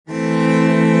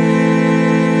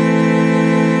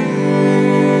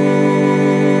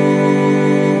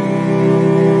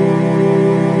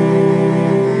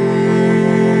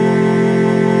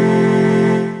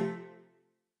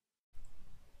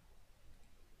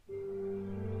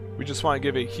we just want to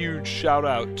give a huge shout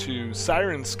out to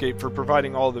Sirenscape for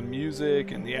providing all the music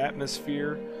and the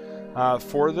atmosphere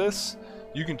for this.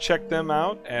 You can check them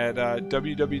out at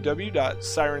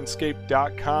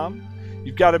www.sirenscape.com.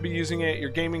 You've got to be using it at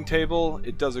your gaming table.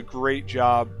 It does a great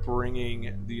job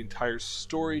bringing the entire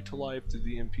story to life through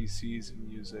the NPCs and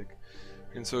music.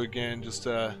 And so again, just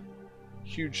a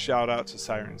huge shout out to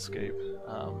Sirenscape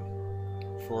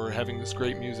for having this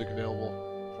great music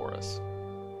available for us.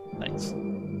 Thanks.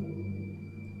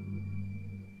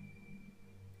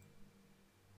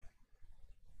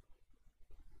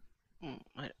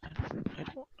 I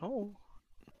don't know.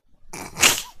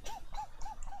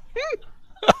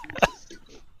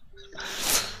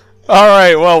 All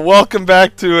right, well, welcome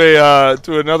back to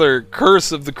another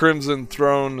Curse of the Crimson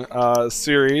Throne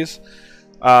series.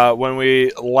 When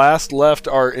we last left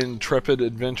our intrepid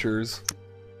adventures,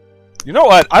 you know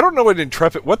what? I don't know what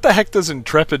intrepid. What the heck does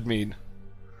intrepid mean?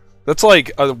 That's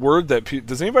like a word that.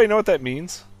 Does anybody know what that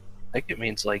means? I think it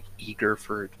means like eager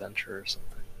for adventure or something.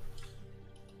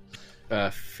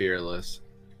 Fearless.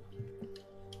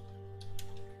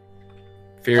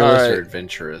 Fearless or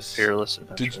adventurous? Fearless,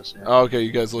 adventurous. Yeah. Oh, okay,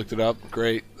 you guys looked it up.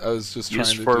 Great. I was just trying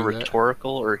to Used for do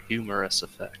rhetorical or humorous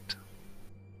effect.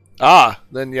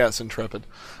 Then yes, intrepid.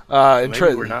 Maybe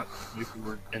we're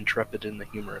intrepid in the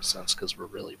humorous sense because we're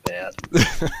really bad.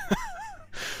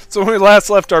 So when we last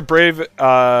left our brave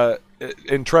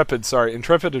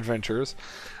intrepid adventurers,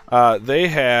 they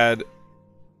had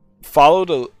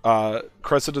followed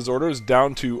Cressida's orders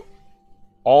down to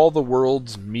all the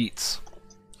world's meats,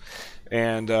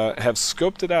 and have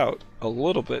scoped it out a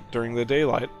little bit during the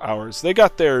daylight hours. They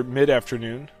got there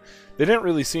mid-afternoon. They didn't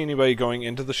really see anybody going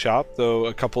into the shop, though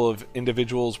a couple of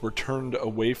individuals were turned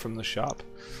away from the shop.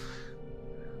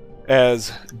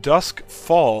 As dusk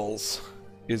falls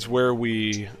is where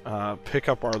we pick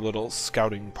up our little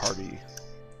scouting party.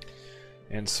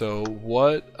 And so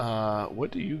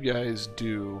what do you guys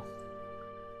do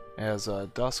as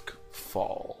dusk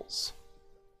falls?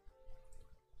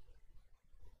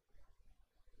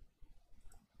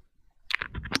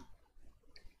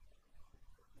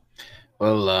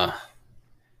 Well,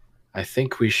 I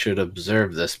think we should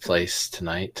observe this place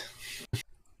tonight.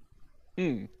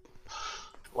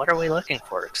 What are we looking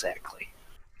for exactly?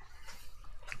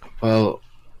 Well,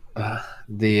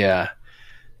 the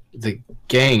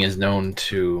gang is known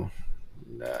to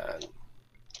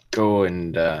go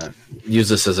and use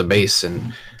this as a base,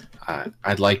 and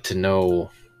I'd like to know.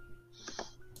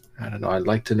 I don't know. I'd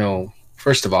like to know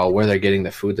first of all where they're getting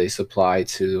the food they supply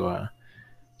to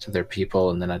their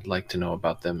people, and then I'd like to know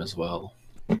about them as well.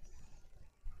 Okay,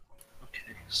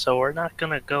 so we're not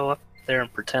gonna go up there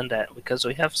and pretend that because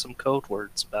we have some code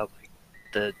words about like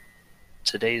the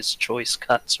today's choice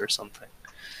cuts or something.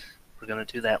 We're gonna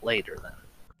do that later then.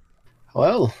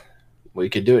 Well, we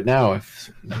could do it now if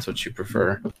that's what you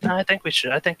prefer. No, I think we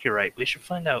should. I think you're right. We should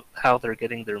find out how they're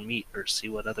getting their meat or see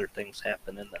what other things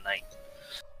happen in the night.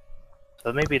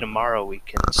 So maybe tomorrow we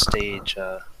can stage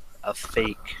a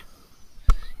fake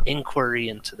inquiry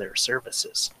into their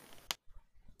services.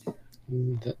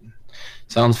 That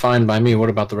sounds fine by me. What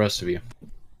about the rest of you?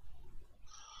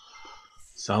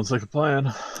 Sounds like a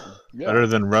plan. Yeah. Better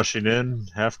than rushing in,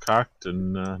 half-cocked,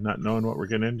 and not knowing what we're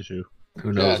getting into.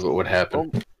 Who knows what would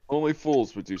happen? Only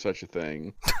fools would do such a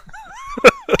thing.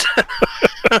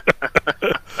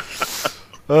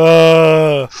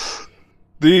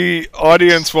 The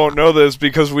audience won't know this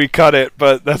because we cut it,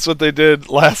 but that's what they did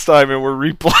last time, and we're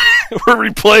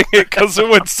replaying it because it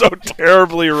went so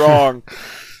terribly wrong.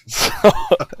 So,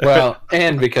 well,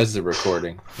 and because the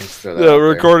recording. The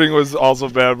recording was also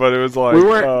bad, but it was like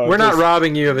we're not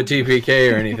robbing you of a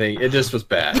TPK or anything. It just was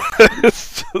bad.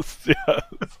 It's just, yeah.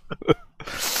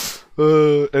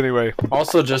 Anyway.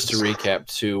 Also, just to recap,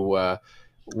 too,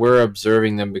 we're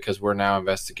observing them because we're now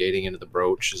investigating into the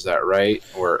brooch. Is that right?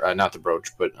 Or not the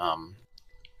brooch, but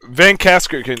Van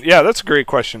Kaskerkin. Yeah, that's a great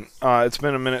question. It's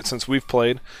been a minute since we've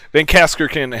played. Van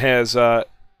Kaskerkin has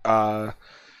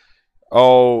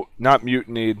not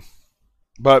mutinied,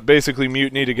 but basically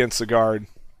mutinied against the guard.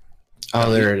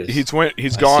 Oh, there it is.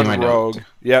 He's gone rogue.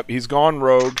 Yep, he's gone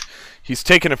rogue. He's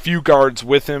taken a few guards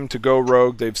with him to go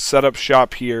rogue. They've set up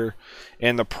shop here,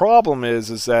 and the problem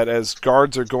is that as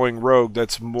guards are going rogue,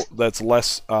 that's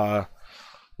less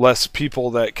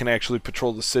people that can actually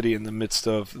patrol the city in the midst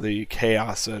of the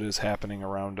chaos that is happening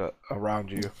around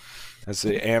you. As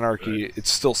the anarchy, it's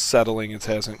still settling. It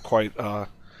hasn't quite.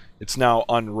 It's now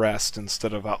unrest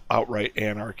instead of outright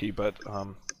anarchy, but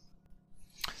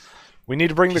we need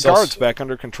to bring the guards back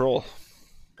under control.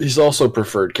 He's also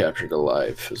preferred captured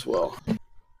alive as well.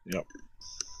 Yep.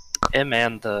 Him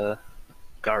and the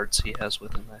guards he has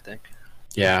with him, I think.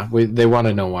 Yeah, they want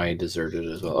to know why he deserted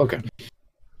as well. Okay.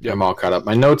 Yep. I'm all caught up.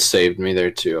 My notes saved me there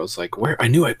too. I was like, where? I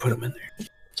knew I put them in there.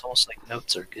 It's almost like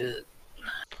notes are good.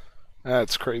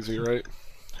 That's crazy, right?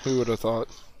 Who would have thought?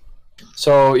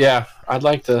 So yeah, I'd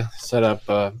like to set up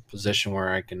a position where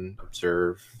I can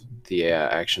observe the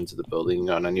actions of the building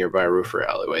on a nearby roof or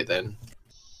alleyway. Then.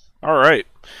 All right.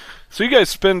 So you guys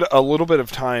spend a little bit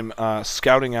of time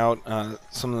scouting out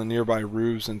some of the nearby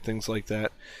roofs and things like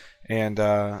that, and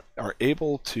are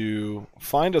able to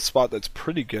find a spot that's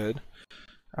pretty good.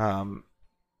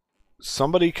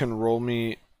 Somebody can roll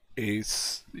me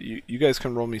you guys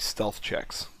can roll me stealth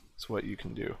checks. That's what you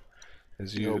can do.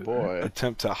 As you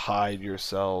attempt to hide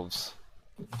yourselves.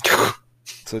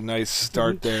 It's a nice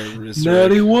start there, Rizric.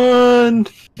 91!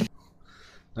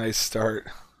 Nice start.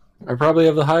 I probably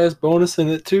have the highest bonus in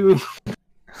it too.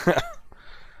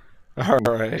 All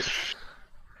right.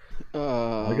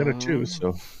 I got a 2,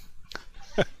 so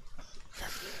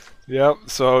Yep.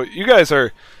 So you guys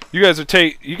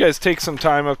take some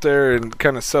time up there and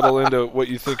kind of settle into what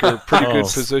you think are pretty good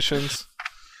positions.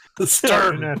 The 2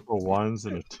 start. natural 1s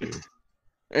and a 2.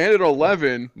 And at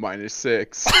 11,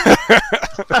 -6.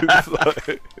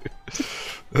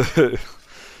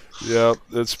 Yep,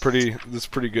 that's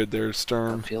pretty good there,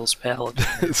 Sturm. Feels palatable.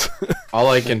 All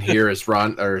I can hear is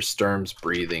Sturm's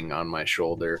breathing on my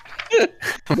shoulder.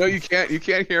 No, you can't. You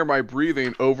can't hear my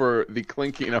breathing over the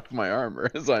clinking of my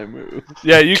armor as I move.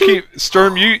 Yeah, you keep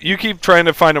Sturm. You keep trying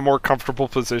to find a more comfortable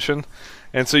position,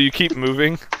 and so you keep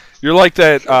moving. You're like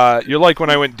that. You're like when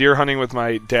I went deer hunting with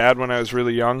my dad when I was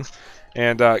really young,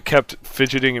 and kept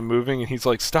fidgeting and moving, and he's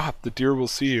like, "Stop! The deer will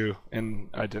see you," and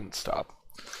I didn't stop.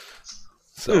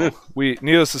 So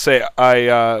needless to say,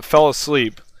 I fell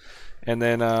asleep, and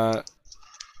then a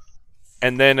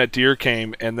deer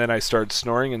came, and then I started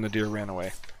snoring, and the deer ran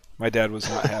away. My dad was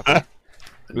not happy.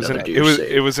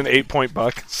 It was an 8-point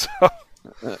buck. So.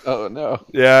 Oh no.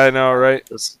 Yeah, I know, right?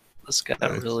 This got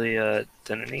really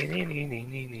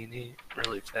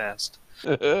really fast.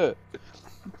 All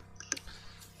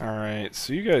right,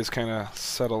 so you guys kind of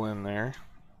settle in there.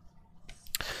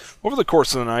 Over the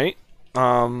course of the night,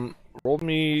 roll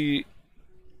me.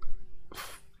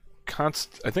 I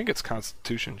think it's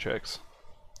Constitution checks.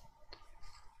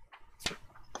 I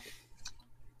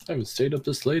haven't stayed up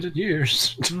this late in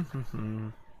years.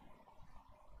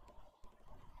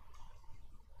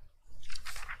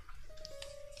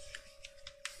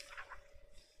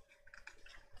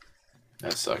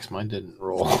 That sucks. Mine didn't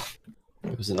roll.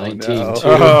 It was a 19 no. too.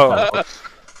 Oh.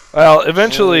 Well,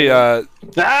 eventually,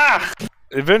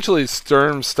 eventually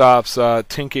Sturm stops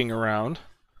tinking around,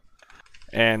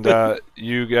 and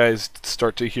you guys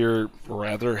start to hear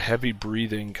rather heavy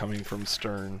breathing coming from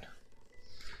Stern,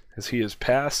 as he has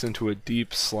passed into a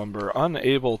deep slumber,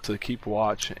 unable to keep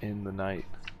watch in the night.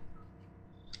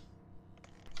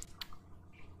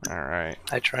 Alright.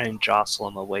 I try and jostle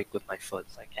him awake with my foot.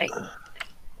 It's like, hey,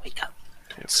 wake up.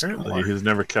 Apparently, he's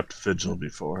never kept vigil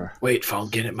before. Wait,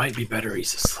 Falcon, it might be better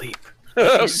he's asleep.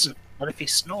 What if he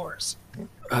snores?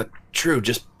 True,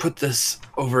 just put this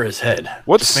over his head.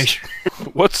 What's Just make sure.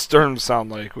 What's Stern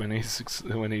sound like when he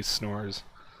snores?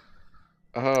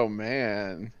 Oh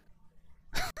man.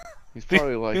 He's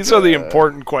probably like. These are the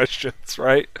important questions,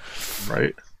 right?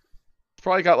 Right? He's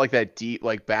probably got like that deep,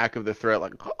 like back of the throat,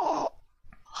 like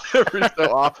every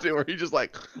so often, where he just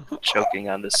like Choking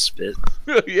on the spit.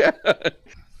 yeah.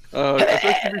 Especially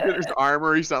if you get his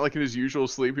armor, he's not like in his usual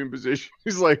sleeping position.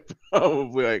 He's like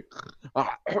probably like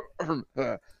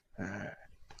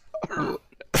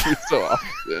every so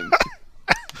often.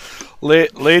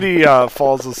 Lady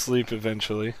falls asleep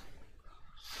eventually.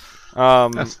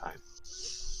 That's fine.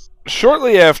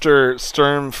 Shortly after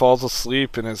Sturm falls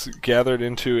asleep and is gathered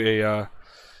into a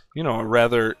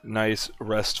rather nice,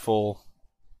 restful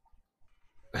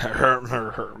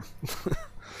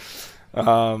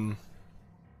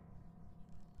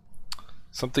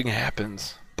something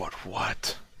happens, but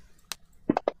what?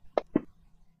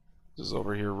 Just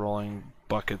over here rolling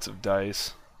buckets of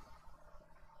dice.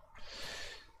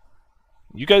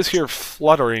 You guys hear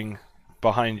fluttering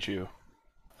behind you.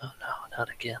 Oh no, not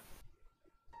again.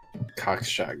 Cox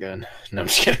shotgun. No, I'm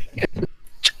just kidding.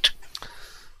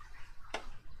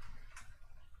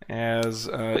 As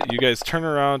you guys turn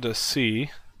around to see,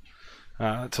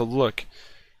 to look,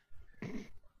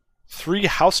 3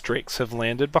 house drakes have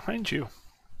landed behind you.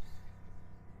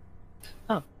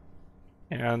 Oh.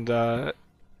 And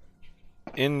does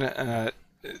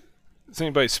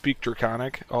anybody speak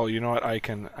Draconic? Oh, you know what? I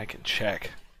can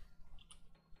check.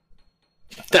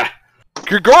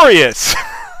 Gregorius.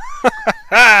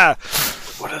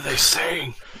 What are they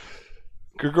saying?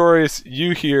 Gregorius,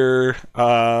 you hear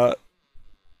the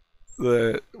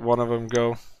one of them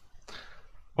go,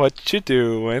 "What you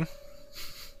doing?"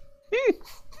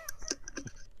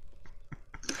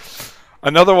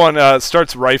 Another one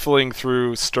starts rifling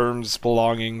through Sturm's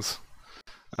belongings.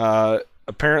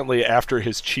 Apparently after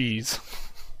his cheese.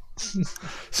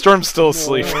 Sturm's still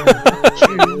asleep.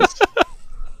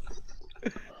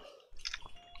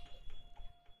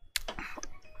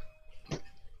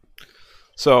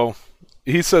 So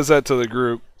he says that to the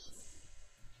group.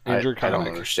 Andrew I don't Connick.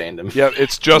 understand him. Yeah,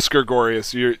 it's just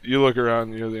Gregorius. You look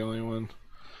around, you're the only one.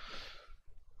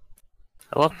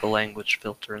 I love the language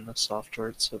filter in the software.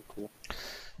 It's so cool.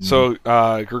 So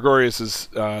Gregorius is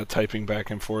typing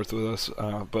back and forth with us,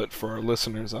 but for our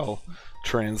listeners, I'll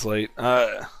translate.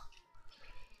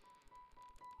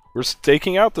 We're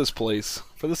staking out this place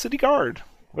for the city guard.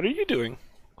 What are you doing?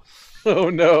 Oh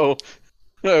no!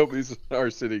 I hope he's our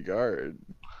city guard.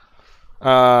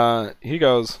 He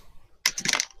goes,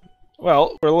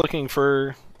 well, we're looking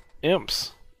for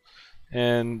imps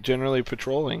and generally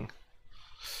patrolling.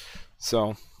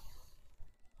 So,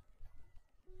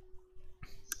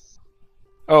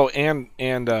 oh, and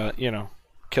you know,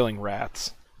 killing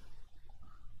rats.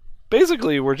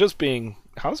 Basically, we're just being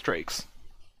house drakes.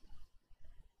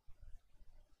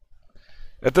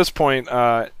 At this point,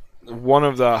 one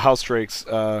of the house drakes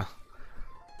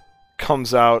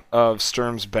comes out of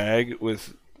Sturm's bag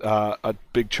with a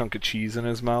big chunk of cheese in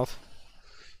his mouth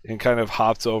and kind of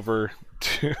hops over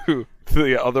to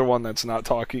the other one that's not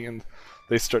talking, and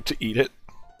they start to eat it.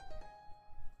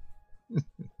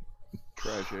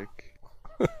 Tragic.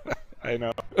 I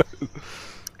know.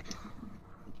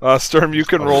 Sturm, you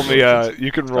can roll me.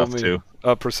 You can roll Tough me too.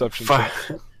 a perception check.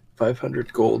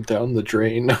 500 gold down the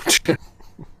drain.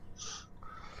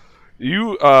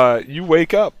 You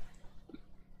wake up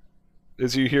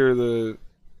as you hear the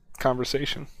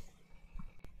conversation.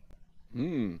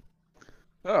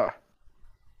 Ah.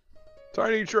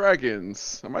 Tiny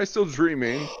dragons. Am I still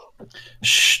dreaming?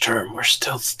 Shh, Sturm, we're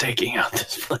still staking out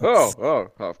this place.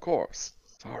 Oh, of course.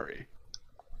 Sorry.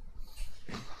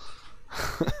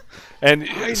 And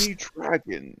Tiny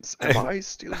dragons. Am I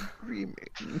still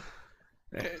dreaming?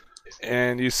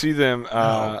 and you see them.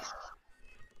 No.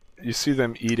 You see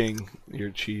them eating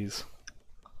your cheese.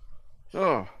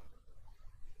 Oh.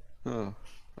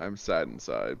 I'm sad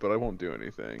inside, but I won't do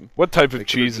anything. What type of They could've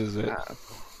cheese just is it?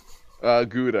 laughed.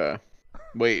 Gouda.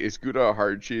 Wait, is Gouda a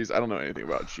hard cheese? I don't know anything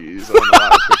about cheese. I don't know how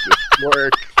to cook this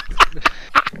work.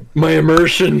 My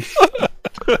immersion.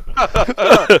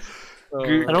 I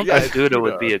don't think Gouda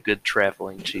would be a good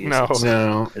traveling cheese. No.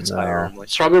 No. It's no. higher in It's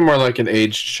moisture. probably more like an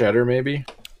aged cheddar, maybe.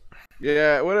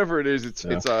 Yeah, whatever it is, it's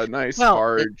a nice Well,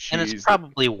 hard cheese. and it's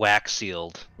probably wax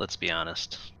sealed. Let's be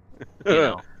honest. You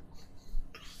know,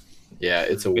 Yeah,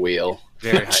 it's a wheel.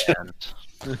 very high end.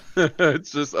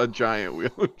 It's just a giant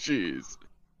wheel of cheese.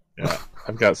 Yeah,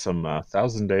 I've got some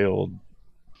 1,000-day-old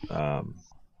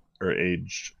or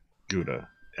aged Gouda,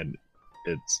 and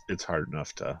it's hard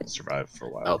enough to survive for a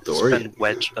while. Outdoor. It's been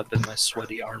wedged up in my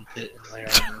sweaty armpit in my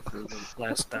armor for the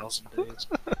last 1,000 days.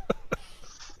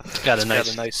 It's got a It's nice,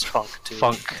 got a nice funk to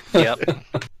funk. Yep.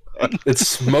 It's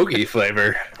smoky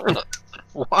flavor.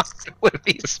 What would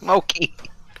be smoky?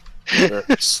 it.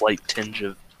 A slight tinge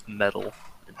of metal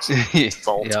and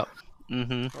salt. Yep.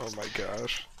 Mm-hmm. Oh my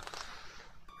gosh.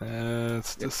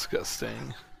 That's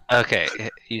disgusting. Okay,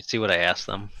 you see what I asked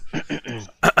them?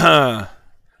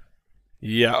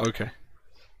 Yeah, okay.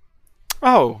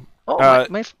 Oh, Oh, Uh,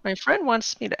 my friend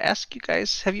wants me to ask you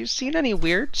guys, have you seen any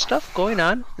weird stuff going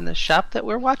on in the shop that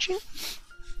we're watching?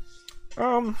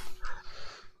 you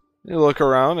look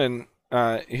around and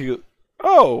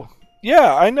oh,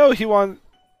 yeah, I know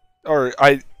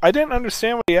I didn't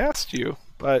understand what he asked you,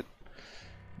 but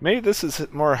maybe this is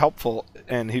more helpful,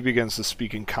 and he begins to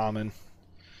speak in common.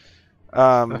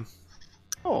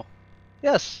 Oh,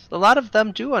 yes, a lot of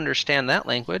them do understand that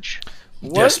language.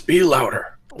 Just be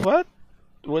louder.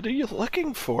 What are you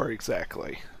looking for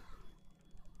exactly?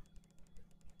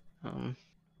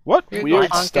 What Here you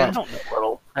weird go, I stuff? don't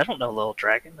know, little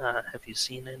dragon. Have you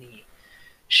seen any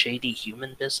shady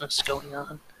human business going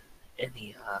on?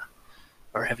 Any,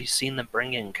 or have you seen them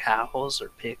bring in cows or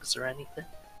pigs or anything?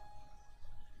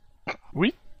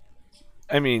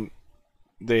 I mean,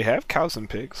 they have cows and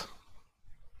pigs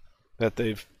that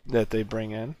they bring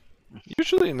in,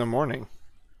 usually in the morning.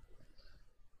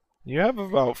 You have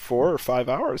about 4 or 5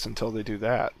 hours until they do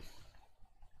that.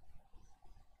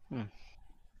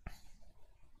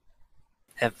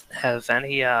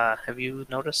 Have you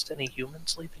noticed any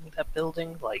humans leaving that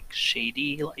building, like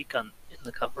shady, like in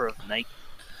the cover of night,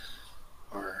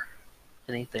 or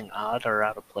anything odd or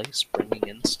out of place bringing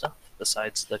in stuff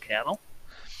besides the cattle?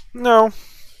 No.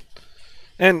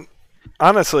 And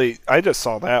honestly, I just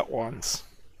saw that once.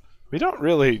 We don't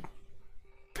really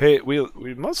pay. We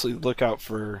mostly look out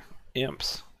for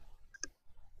imps.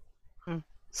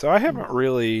 So I haven't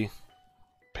really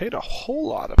paid a whole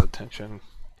lot of attention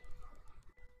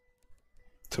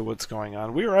to what's going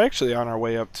on. We were actually on our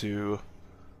way up to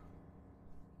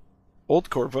Old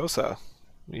Corvosa.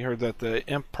 We heard that the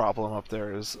imp problem up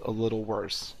there is a little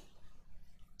worse.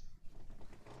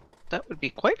 That would be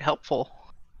quite helpful.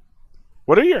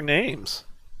 What are your names?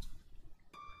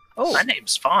 Oh, My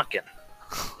name's Fonkin.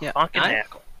 yeah. Fonkin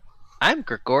Hackle. I'm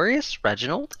Gregorius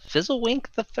Reginald Fizzlewink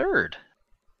III.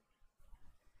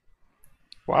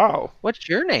 Wow, What's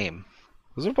your name?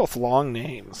 those are both long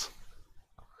names.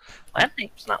 My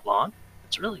name's not long.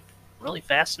 It's really, really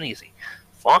fast and easy.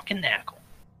 Fonkin Hackle.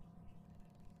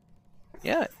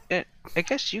 Yeah, I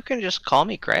guess you can just call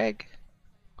me Greg.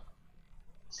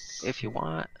 If you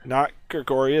want. Not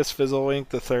Gregorius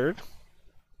Fizzlewink III?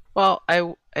 Well,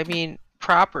 I mean,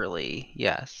 properly,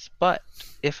 yes. But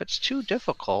if it's too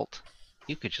difficult,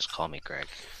 you could just call me Greg.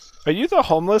 Are you the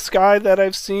homeless guy that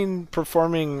I've seen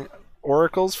performing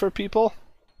oracles for people?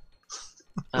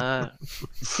 I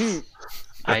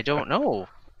don't know.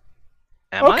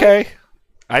 Am I? Okay.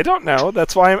 I don't know.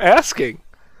 That's why I'm asking.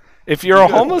 If you're a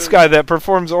homeless guy that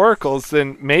performs oracles,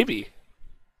 then maybe.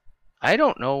 I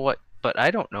don't know what, but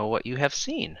I don't know what you have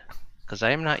seen, because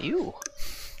I am not you.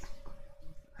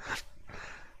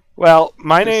 Well,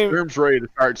 my name... Sturm's ready to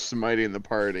start smiting the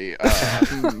party.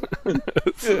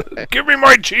 Give me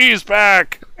my cheese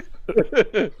back!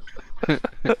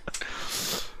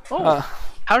 Oh,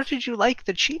 how did you like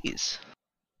the cheese?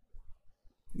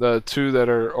 The two that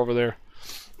are over there.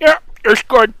 Yeah, it's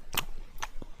good.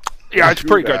 Yeah, it's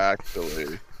pretty good.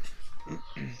 Actually.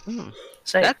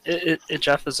 Say, That-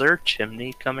 Jeff, is there a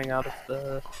chimney coming out of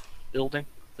the building?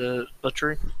 The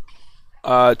butchery?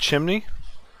 Chimney?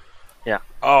 Yeah.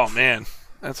 Oh, man.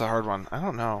 That's a hard one. I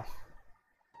don't know.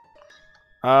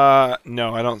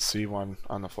 No, I don't see one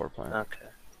on the floor plan. Okay.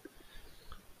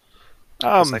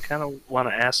 'Cause I Um, kind of want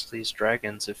to ask these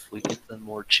dragons if we get them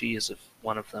more cheese, if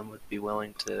one of them would be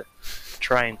willing to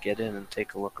try and get in and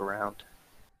take a look around.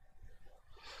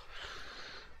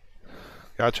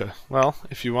 Gotcha. Well,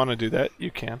 if you want to do that,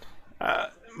 you can.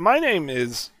 My name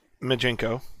is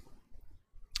Majinko.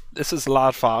 This is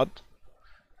Ladfad.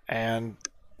 And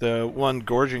the one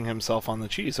gorging himself on the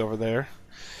cheese over there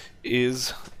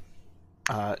is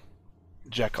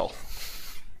Jekyll.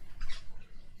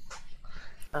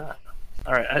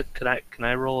 All right, can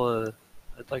I roll a?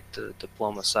 I'd like to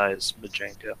diplomatize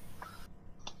Majenko.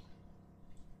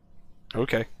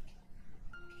 Okay.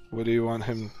 What do you want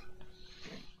him?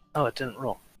 Oh, it didn't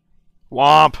roll.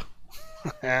 Womp!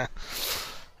 There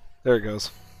it goes.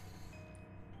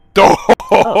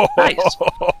 Oh, nice.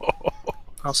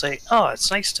 I'll say, oh,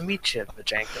 it's nice to meet you,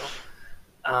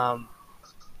 Majenko.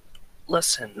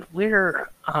 Listen, we're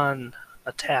on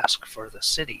a task for the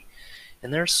city,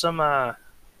 and there's some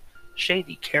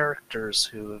shady characters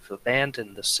who have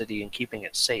abandoned the city and keeping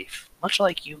it safe, much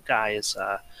like you guys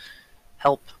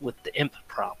help with the imp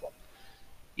problem.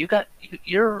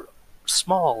 You're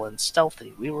small and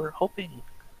stealthy. We were hoping,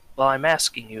 well, I'm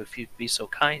asking you if you'd be so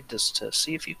kind as to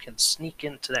see if you can sneak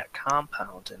into that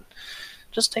compound and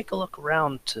just take a look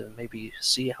around to maybe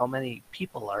see how many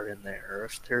people are in there, or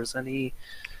if there's any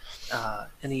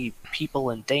people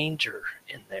in danger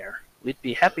in there. We'd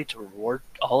be happy to reward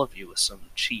all of you with some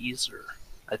cheese, or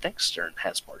I think Stern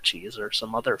has more cheese, or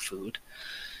some other food,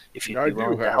 if you'd be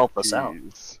willing to help us out.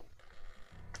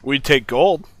 We take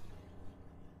gold.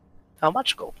 How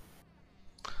much gold?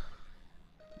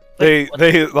 They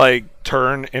like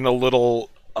turn in a little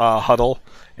huddle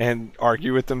and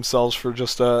argue with themselves for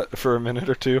just for a minute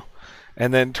or two,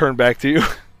 and then turn back to you.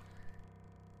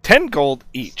 10 gold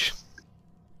each.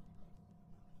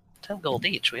 10 gold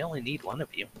each. We only need one of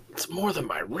you. It's more than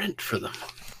my rent for them.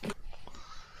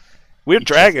 We're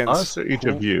dragons. Us or each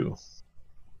of you?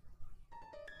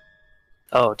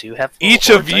 Oh, do you have Each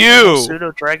full of hordes? I you! know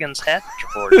Pseudo dragons had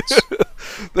hordes.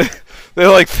 they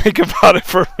like think about it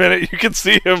for a minute. You can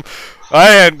see him. I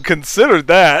hadn't considered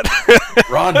that.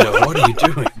 Rondo, what are you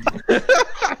doing?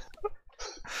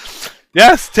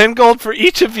 Yes, 10 gold for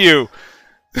each of you,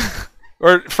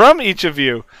 or from each of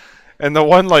you. And the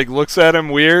one like looks at him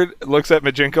weird, looks at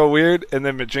Majinko weird, and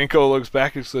then Majinko looks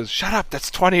back and says, "Shut up! That's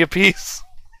 20 apiece."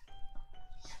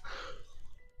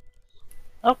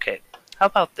 Okay, how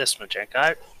about this,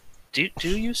 Majenka? Do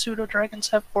you pseudo dragons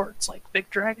have hordes like big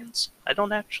dragons? I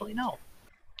don't actually know.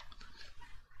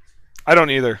 I don't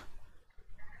either.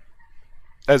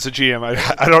 as a GM.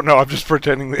 I don't know. I'm just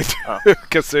pretending they do Oh.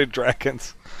 because they're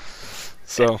dragons.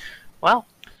 So Well,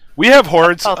 we have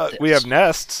hordes. How about We this? have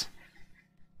nests.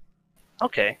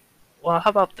 okay. Well,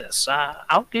 how about this?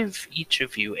 I'll give each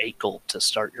of you 8 gold to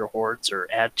start your hordes or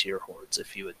add to your hordes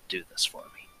if you would do this for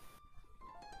me.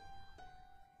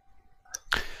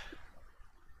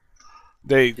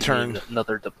 They You turn. need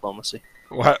another diplomacy.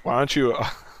 Why don't you?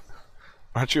 Why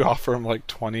don't you offer them like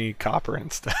 20 copper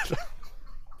instead?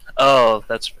 Oh,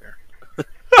 that's fair.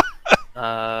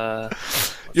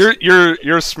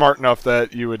 You're smart enough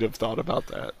that you would have thought about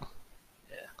that.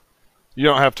 Yeah. You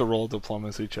don't have to roll a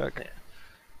diplomacy check. Yeah.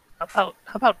 How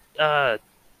about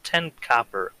 10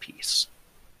 copper apiece?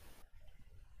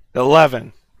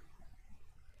 11.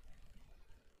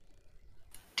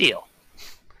 Deal.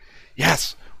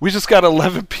 Yes, we just got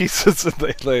 11 pieces, and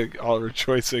they all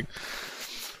rejoicing.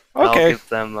 I'll Okay. give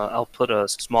them. I'll put a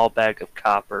small bag of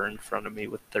copper in front of me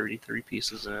with 33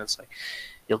 pieces, and it's like,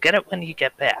 you'll get it when you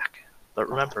get back. But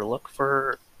remember, look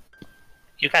for.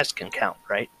 You guys can count,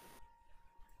 right?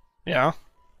 Yeah.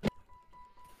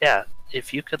 Yeah.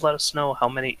 If you could let us know how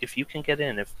many, if you can get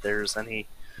in, if there's any,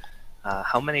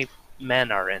 how many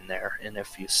men are in there, and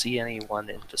if you see anyone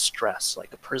in distress,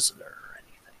 like a prisoner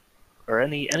or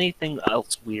anything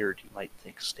else weird you might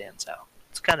think stands out.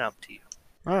 It's kind of up to you.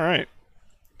 All right.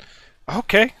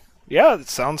 Okay. Yeah, it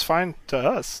sounds fine to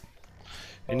us.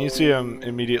 And you see them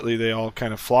immediately. They all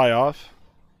kind of fly off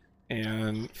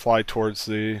and fly towards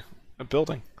the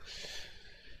building.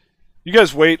 You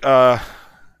guys wait a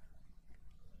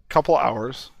couple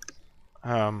hours.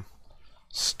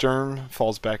 Sturm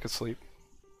falls back asleep.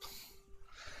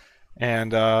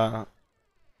 And a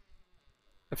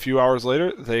few hours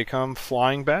later, they come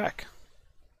flying back.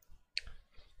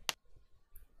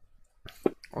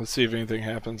 Let's see if anything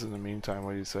happens in the meantime.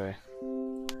 What do you say?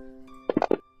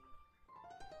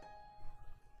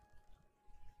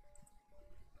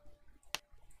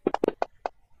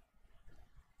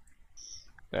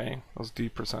 Dang, those D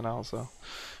percentiles though.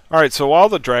 Alright, so while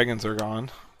the dragons are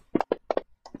gone,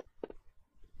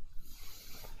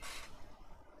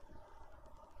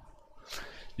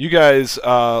 you guys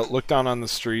look down on the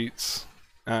streets.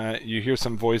 You hear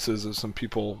some voices of some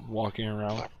people walking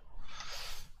around.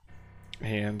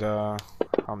 And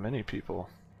how many people?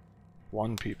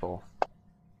 1 people.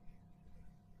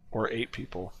 Or 8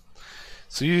 people.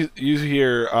 So you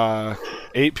hear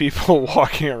 8 people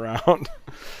walking around.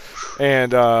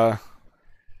 And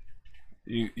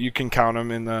you can count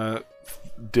them in the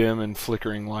dim and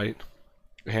flickering light.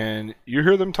 And you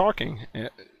hear them talking.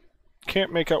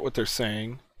 Can't make out what they're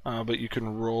saying, but you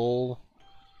can roll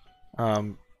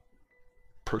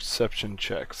perception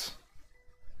checks.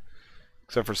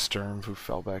 Except for Sturm, who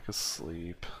fell back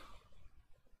asleep.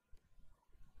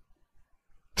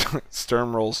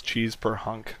 Sturm rolls cheese per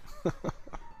hunk.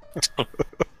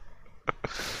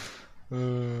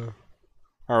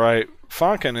 Alright,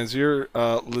 Fonken, as you're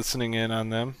listening in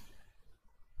on them.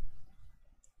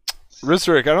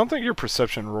 Rizrick, I don't think your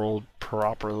perception rolled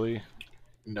properly.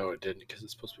 No, it didn't because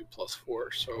it's supposed to be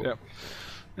 +4. So Yep.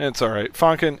 It's alright.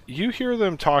 Fonken, you hear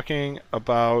them talking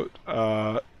about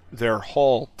their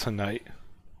haul tonight.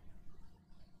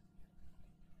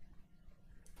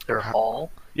 Their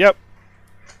hall. Yep.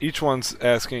 Each one's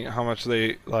asking how much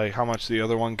the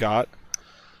other one got.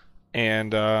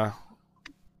 And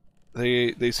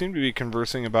they seem to be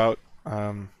conversing about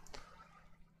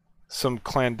some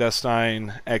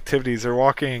clandestine activities. They're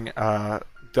walking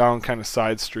down kind of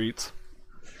side streets.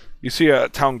 You see a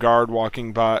town guard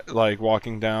walking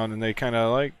down, and they kind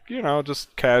of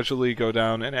just casually go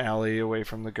down an alley away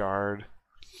from the guard.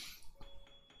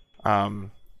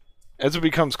 As it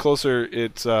becomes closer,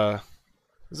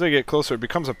 as they get closer, it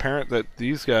becomes apparent that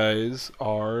these guys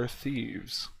are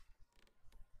thieves.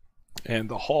 And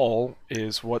the haul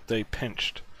is what they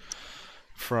pinched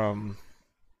from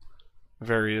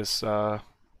various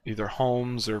either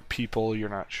homes or people, you're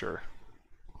not sure.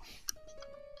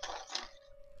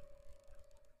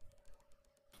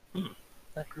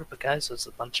 That group of guys is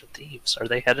a bunch of thieves. Are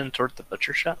they heading toward the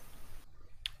butcher shop?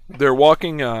 They're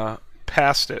walking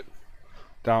past it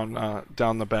down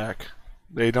the back.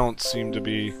 They don't seem to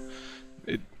be.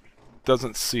 It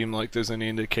doesn't seem like there's any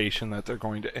indication that they're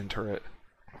going to enter it.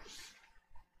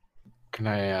 can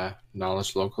I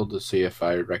knowledge local to see if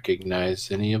I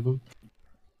recognize any of them?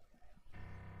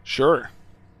 Sure.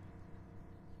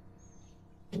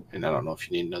 And I don't know if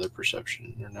you need another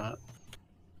perception or not.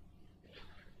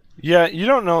 Yeah, you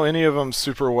don't know any of them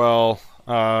super well.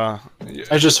 I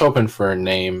was just hoping for a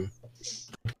name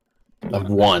of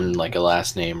one, like a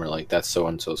last name, or like that's so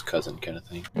and so's cousin kind of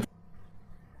thing.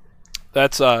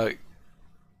 That's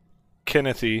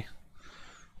Kennethy,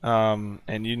 and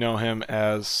you know him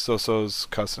as Soso's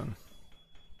cousin.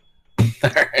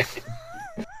 Alright.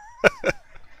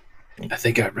 I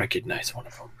think I recognize one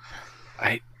of them.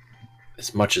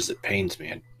 As much as it pains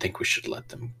me, I think we should let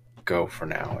them go for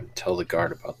now and tell the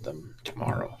guard about them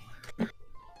tomorrow.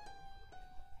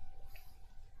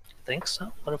 Think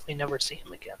so? What if we never see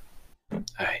him again?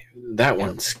 That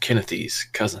one's Kennethy's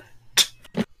cousin.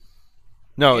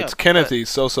 No, Yeah, it's Kennethy,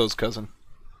 Soso's cousin.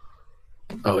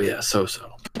 Oh yeah, so.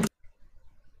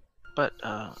 But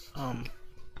are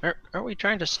we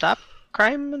trying to stop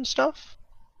crime and stuff?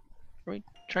 Are we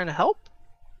trying to help?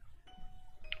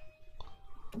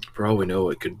 For all we know,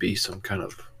 it could be some kind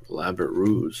of elaborate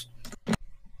ruse.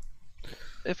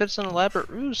 If it's an elaborate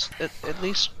ruse, at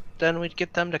least then we'd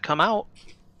get them to come out.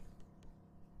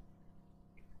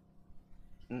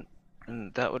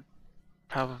 And that would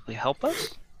probably help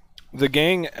us. The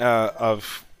gang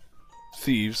of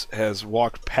thieves has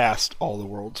walked past all the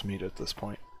world's meat at this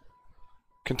point,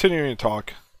 continuing to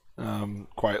talk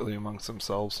quietly amongst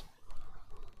themselves.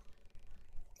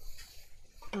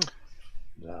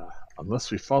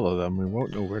 Unless we follow them, we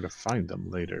won't know where to find them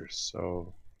later.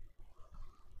 So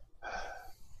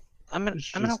I'm we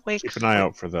should gonna just wake keep an eye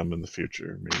out for them in the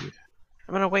future, maybe.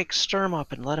 I'm gonna wake Sturm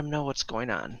up and let him know what's going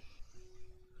on.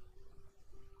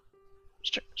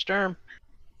 Sturm.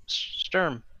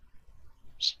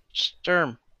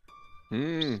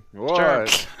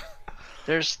 What?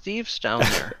 There's thieves down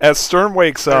there. As Sturm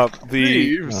wakes up,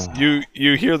 Thieves? you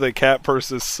hear the cat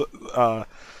purses,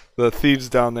 the thieves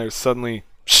down there suddenly.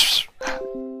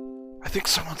 I think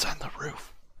someone's on the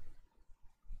roof.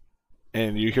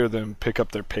 And you hear them pick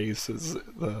up their pace as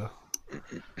the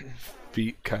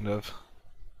feet kind of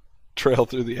trail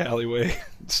through the alleyway.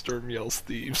 Sturm yells,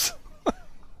 "Thieves!"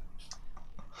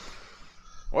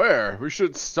 Where? We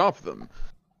should stop them.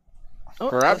 Oh,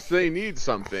 Perhaps they need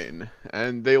something,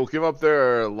 and they will give up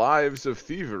their lives of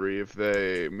thievery if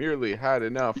they merely had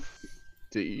enough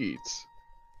to eat.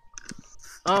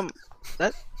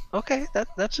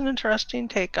 that's an interesting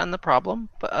take on the problem.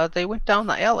 But they went down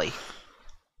the alley.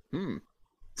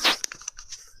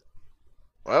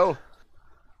 Well,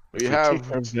 we If have... take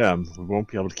care of them, we won't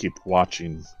be able to keep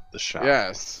watching the shop.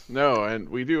 Yes, no, and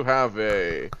we do have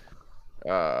a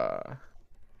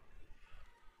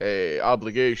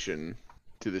obligation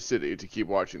to the city to keep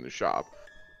watching the shop.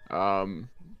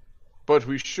 But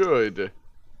we should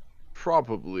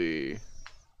probably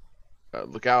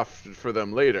look out for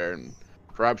them later, and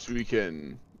perhaps we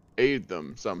can aid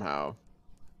them somehow.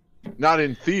 Not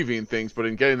in thieving things, but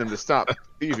in getting them to stop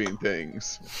thieving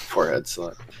things. Forehead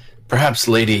slut. Perhaps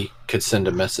Lady could send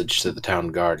a message to the town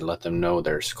guard and let them know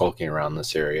they're skulking around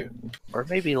this area. Or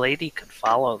maybe Lady could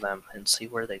follow them and see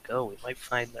where they go. We might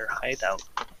find their hideout.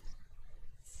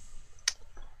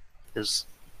 Is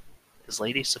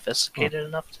Lady sophisticated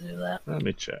enough to do that? Let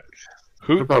me check.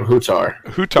 What about Hutar?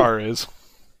 Hutar is.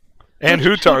 And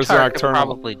Hutar's Hutar could nocturnal.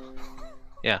 probably.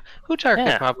 Yeah, Hutar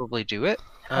Yeah. could probably do it.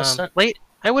 Send-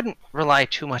 I wouldn't rely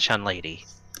too much on Lady.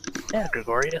 Yeah,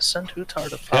 Gregorius, send Hutar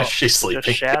to follow. she's sleeping.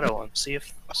 Just shadow him. See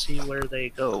where they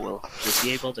go. Is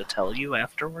he able to tell you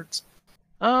afterwards?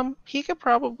 He could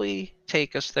probably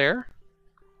take us there.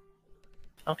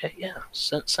 Okay, yeah.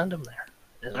 Send him there.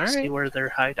 And All see right. where their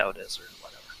hideout is or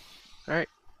whatever.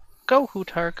 Go,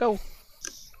 Hutar, go.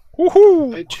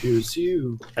 Woohoo! I choose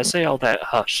you. I say all that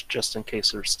hush just in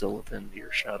case they're still within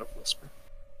earshot of Whisper.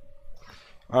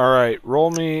 Alright,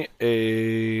 roll me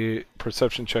a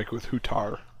perception check with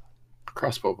Hutar.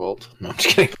 Crossbow bolt. No, I'm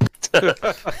just kidding.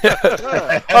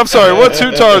 I'm sorry, what's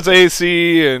Hutar's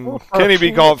AC, and can he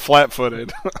be called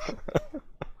flat-footed?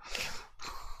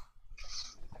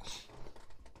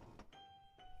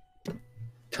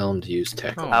 Tell him to use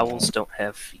tech. Oh. Owls don't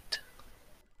have feet.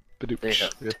 They Badoosh.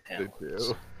 have Yes, they talons.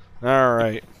 do.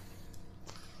 Alright.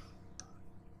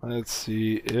 Let's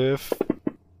see if...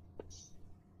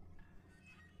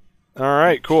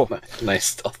 Alright, cool. Nice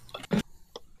stealth.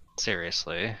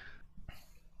 Seriously.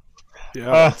 Yeah.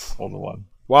 that's- Hold the one.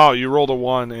 Wow, you rolled a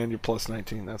 1 and you're plus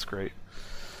 19. That's great.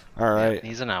 Alright.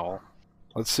 He's an owl.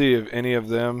 Let's see if any of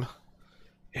them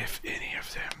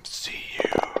see you.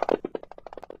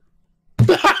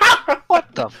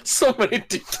 What the? So many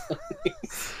details.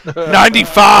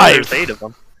 95! There's 8 of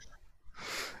them.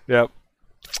 Yep.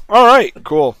 Alright,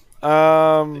 cool.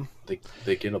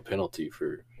 They get a penalty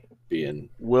for being.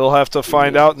 We'll have to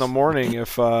find out in the morning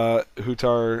if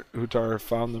Hutar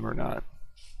found them or not.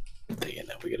 Dang it,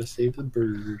 now we gotta save the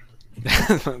bird.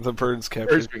 The bird's captured.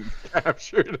 Bird's been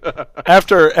captured.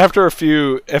 After a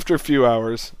few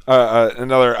hours,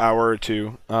 another hour or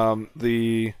two,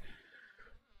 the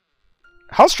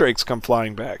house drakes come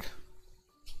flying back.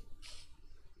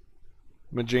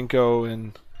 Majinko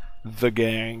and the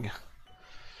gang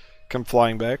come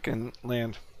flying back and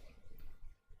land.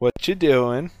 What you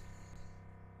doing?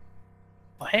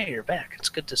 Oh, hey, you're back. It's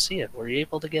good to see you. Were you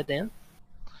able to get in?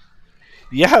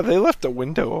 Yeah, they left a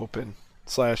window open.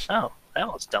 Slash, Oh, that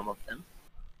was dumb of them.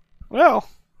 well,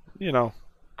 you know,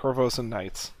 Corvosan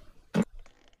Knights.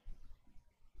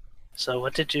 So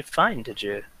what did you find?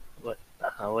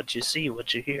 What'd you see?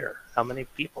 What'd you hear? How many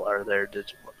people are there?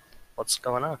 What's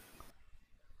going on?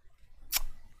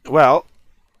 Well,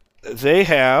 they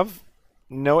have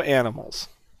no animals.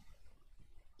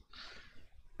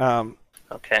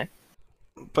 Okay.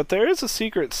 But there is a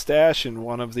secret stash in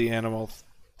one of the animal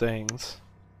things.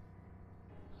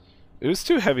 It was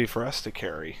too heavy for us to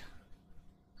carry.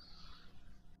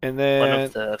 And then... One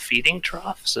of the feeding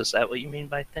troughs? Is that what you mean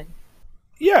by thing?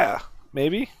 Yeah,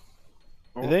 maybe.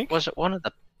 You think? Was it one of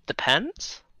the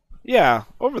pens? Yeah,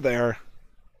 over there.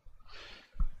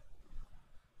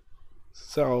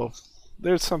 So,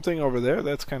 there's something over there.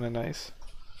 That's kind of nice.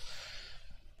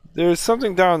 There's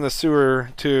something down in the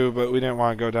sewer, too, but we didn't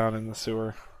want to go down in the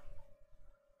sewer.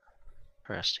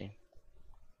 Interesting.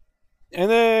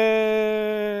 And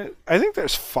then... I think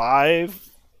there's 5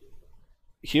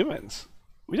 humans.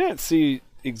 We didn't see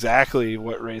exactly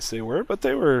what race they were, but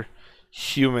they were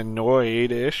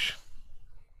humanoid-ish.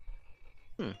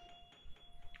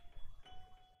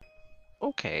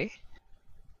 Okay.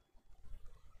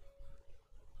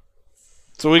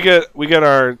 So we get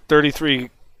our 33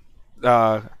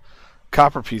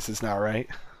 copper pieces now, right?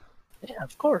 Yeah,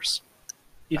 of course.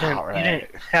 You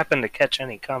didn't happen to catch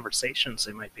any conversations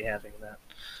they might be having that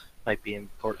might be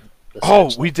important. Oh,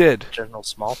 besides, we like, did. general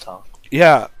small talk.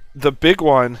 Yeah, the big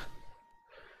one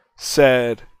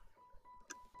said...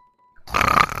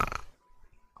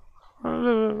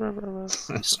 You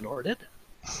snorted?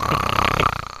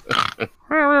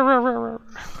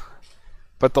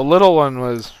 But the little one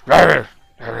was...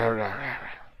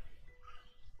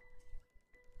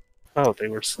 Oh, they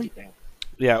were sleeping.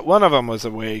 Yeah, one of them was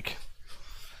awake.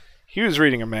 He was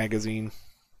reading a magazine.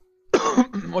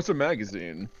 What's a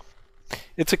magazine?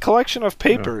 It's a collection of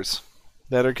papers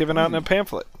that are given out in a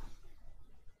pamphlet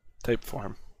type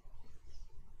form.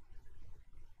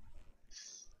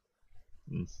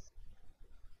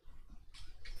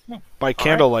 By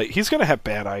candlelight. He's going to have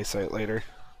bad eyesight later.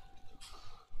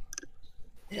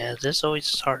 Yeah, this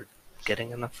always is hard,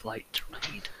 getting enough light to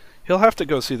read. He'll have to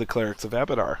go see the clerics of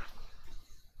Abadar.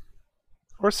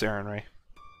 Or Sarenrae.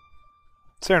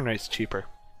 Sarenrae's cheaper.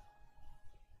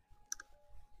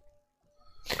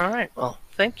 Alright, well,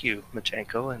 thank you,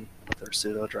 Machenko and other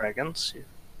pseudo-dragons.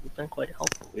 You've been quite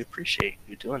helpful. We appreciate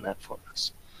you doing that for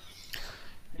us.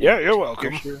 Yeah, you're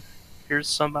welcome. Here's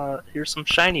some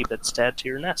shiny bits to add to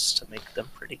your nest to make them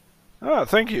pretty. Oh,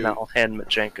 thank you. And I'll hand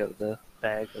Machenko the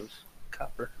bag of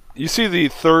copper. You see the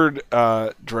third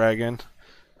dragon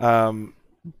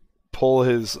pull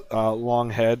his long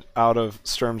head out of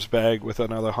Sturm's bag with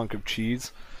another hunk of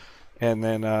cheese, and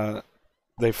then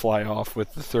they fly off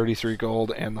with the 33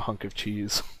 gold and the hunk of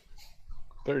cheese.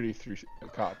 33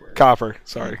 copper.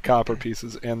 Copper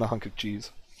pieces and the hunk of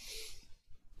cheese.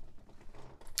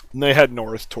 And they head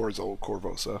north towards Old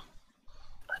Corvosa.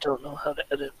 I don't know how to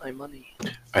edit my money.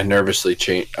 I nervously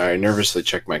check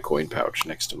my coin pouch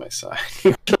next to my side.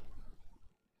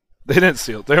 They didn't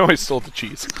steal it. They only stole the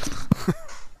cheese.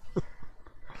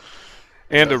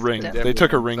 And a ring. They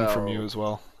took a ring from you as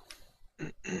well.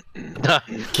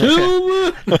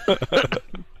 Kill!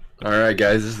 Alright,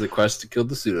 guys, this is the quest to kill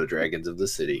the pseudo dragons of the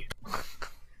city.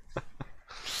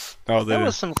 Oh, they That didn't.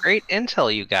 was some great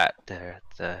intel you got there,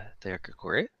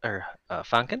 Gregory, or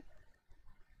Funkin.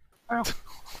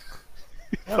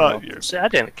 Thought you- See, I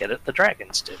didn't get it. The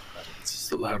dragons did. But This is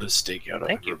the loudest stakeout I've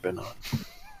Thank ever you. been on.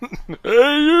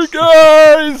 Hey, you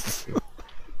guys!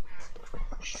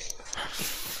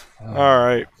 All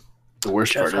right. The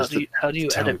worst Jeff, part how is do you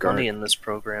town edit guard. money in this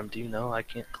program? Do you know? I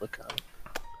can't click on it.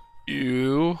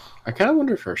 You. I kind of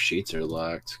wonder if our sheets are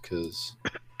locked, because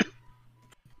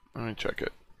Let me check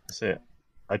it.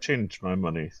 I changed my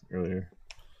money earlier.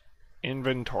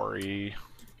 Inventory.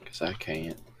 I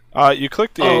can't. You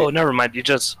click the. Oh, never mind. You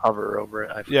just hover over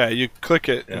it. Yeah, you click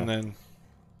it Yeah.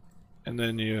 and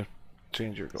then you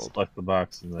change your gold. Select the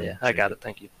box and then. Yeah, I got it.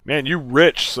 Thank you. Man, you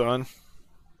rich, son.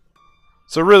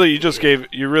 So really, you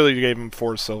gave him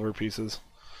 4 silver pieces,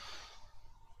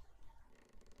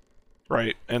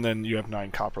 right? And then you have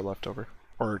 9 copper left over,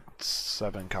 or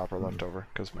 7 copper left over,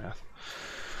 because math.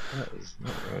 That is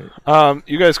not right.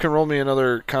 You guys can roll me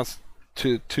another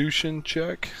Constitution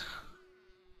check.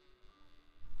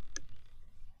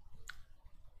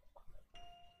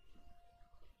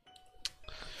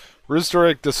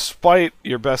 Rizdorek, despite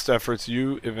your best efforts,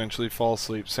 you eventually fall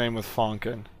asleep. Same with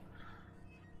Fonkin.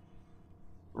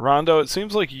 Rondo, it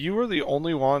seems like you are the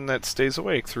only one that stays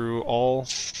awake through all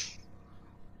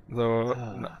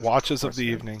the watches of the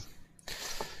evening.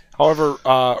 However,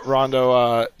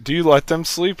 Rondo, do you let them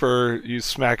sleep or you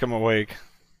smack them awake?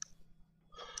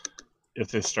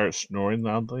 If they start snoring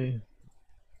loudly,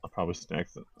 I'll probably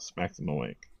smack them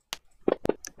awake.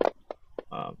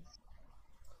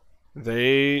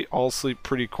 They all sleep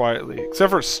pretty quietly,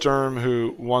 except for Sturm,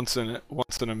 who once in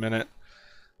a minute,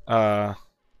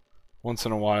 once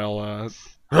in a while,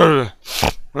 and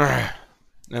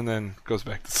then goes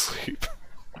back to sleep.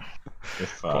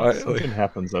 If Quietly. something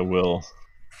happens, I will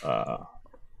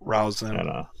Rouse them.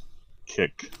 and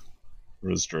kick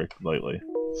Rizdrick lightly.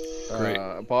 Great.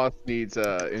 Boss needs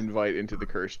invite into the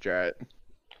curse chat.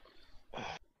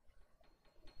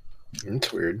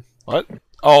 That's weird. What?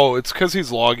 Oh, it's because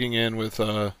he's logging in with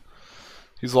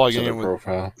he's logging Other in with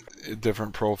profile. a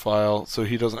different profile, so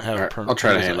he doesn't have. Alright, I'll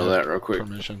try to handle that real quick.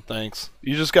 Permission. Thanks.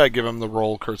 You just gotta give him the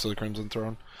role, Curse of the Crimson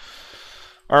Throne.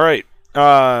 All right,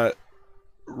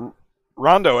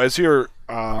 Rondo, as you're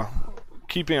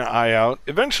keeping an eye out,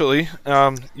 eventually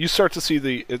you start to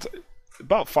see it's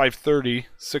about 5:30,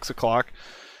 6 o'clock.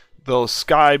 The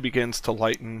sky begins to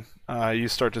lighten. You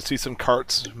start to see some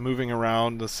carts moving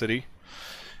around the city.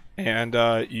 And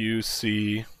you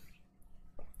see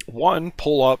one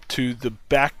pull up to the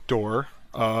back door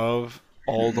of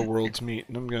All the World's Meat.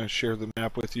 And I'm going to share the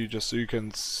map with you just so you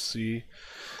can see.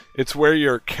 It's where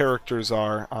your characters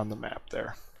are on the map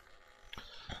there.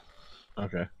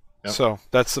 Okay. Yep. So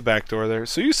that's the back door there.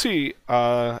 So you see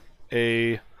a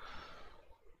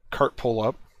cart pull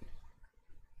up.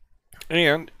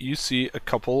 And you see a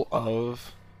couple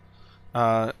of...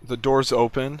 the doors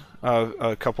open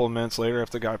a couple of minutes later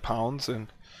after the guy pounds, and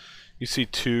you see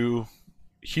two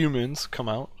humans come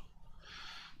out,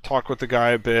 talk with the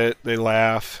guy a bit, they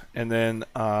laugh, and then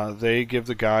they give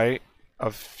the guy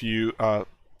a few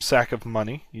sack of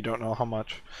money, you don't know how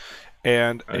much,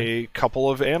 and a couple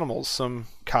of animals, some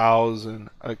cows and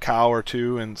a cow or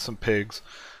two and some pigs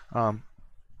are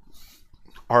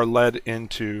led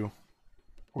into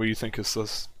what you think is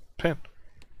this pen.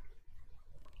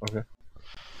 Okay.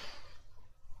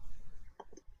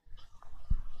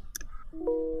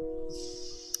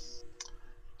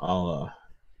 I'll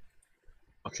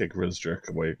kick Rizdrick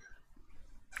awake,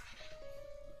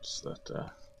 so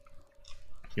that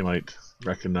he might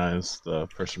recognize the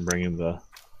person bringing the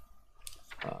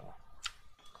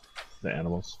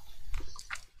animals.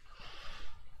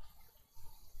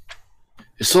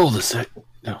 You sold this.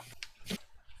 No.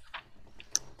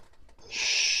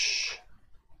 Shh.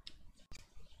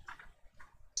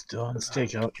 Still on the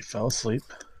stakeout. You fell asleep.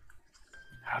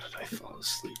 How did I fall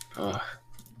asleep? I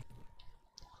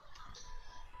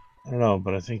don't know,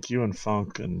 but I think you and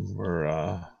Funkin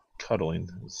were cuddling.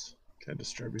 It was kind of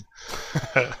disturbing.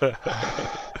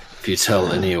 If you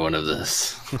tell anyone of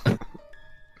this.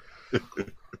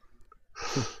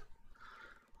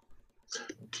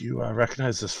 Do you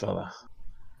recognize this fella?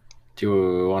 Do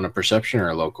you want a perception or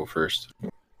a local first?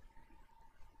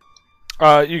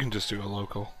 You can just do a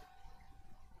local.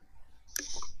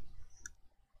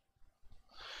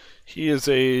 He is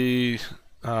a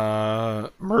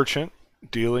merchant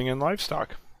dealing in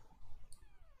livestock.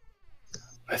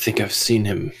 I think I've seen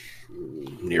him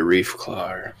near Reef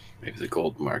Claw or maybe the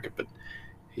Gold Market, but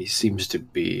he seems to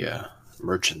be a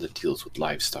merchant that deals with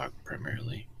livestock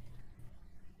primarily.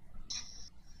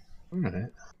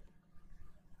 Alright.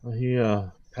 Well, he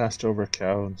passed over a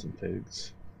cow and some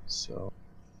pigs, so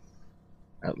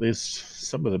at least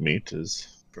some of the meat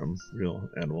is from real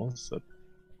animals. That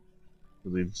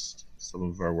relieves some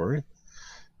of our worry.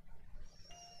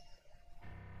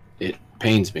 It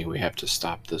pains me we have to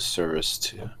stop this service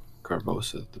to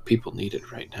Garbosa. The people need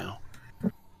it right now.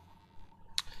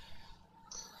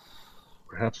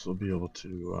 Perhaps we'll be able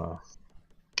to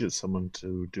get someone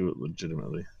to do it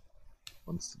legitimately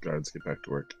once the guards get back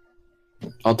to work.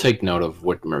 I'll take note of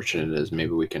what merchant it is.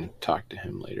 Maybe we can talk to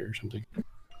him later or something.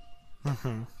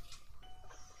 Mm-hmm.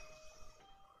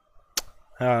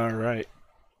 All right.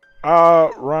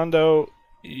 Rondo,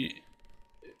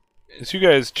 as you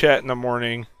guys chat in the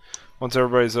morning, once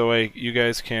everybody's awake, you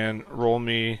guys can roll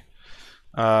me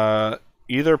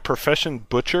either profession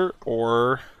butcher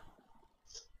or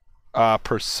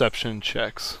perception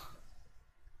checks.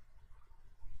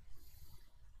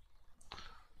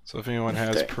 So if anyone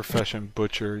has Okay. profession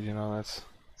butcher, you know, that's...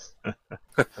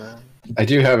 I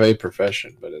do have a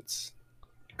profession, but it's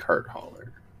cart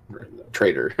hauler or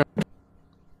trader.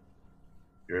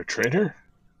 You're a trader?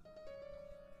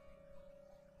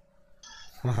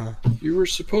 You were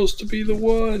supposed to be the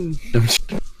one.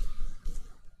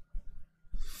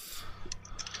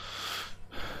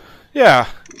 Yeah,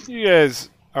 you guys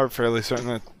are fairly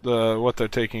certain that what they're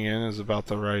taking in is about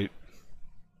the right.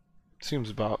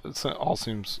 It all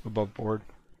seems above board.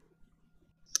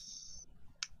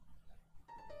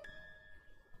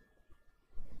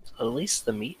 At least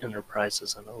the meat enterprise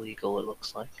isn't illegal, it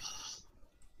looks like.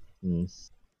 Hmm.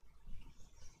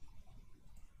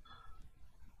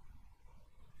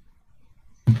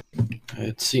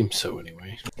 It seems so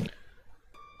anyway.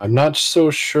 I'm not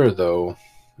so sure though.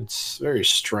 It's very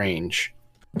strange.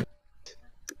 It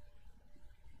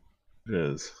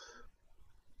is.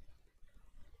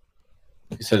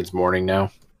 You said it's morning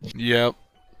now. Yep.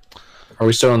 Are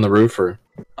we still on the roof or?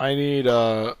 I need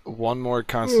one more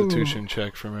Constitution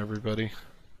check from everybody.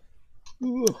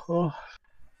 Oh.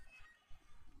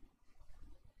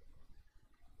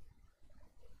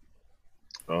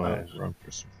 Oh, wrong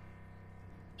person.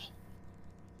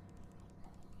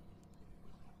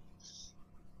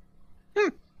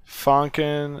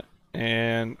 Fonken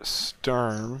and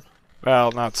Sturm.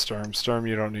 Well, not Sturm. Sturm,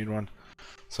 you don't need one.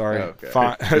 Sorry. Okay.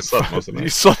 I slept most of the You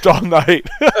night. slept all night.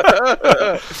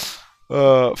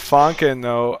 Fonken,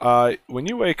 though, when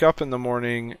you wake up in the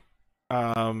morning,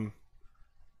 man,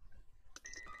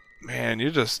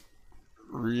 you're just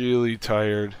really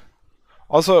tired.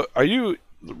 Also, are you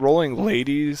rolling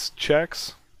ladies'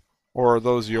 checks? Or are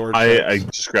those your checks? I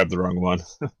just grabbed the wrong one.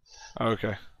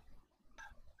 Okay.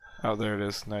 Oh, there it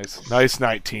is. Nice. Nice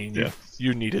 19. Yeah.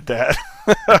 You needed that.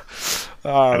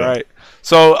 All right.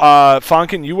 So,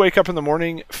 Fonken, you wake up in the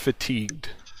morning fatigued.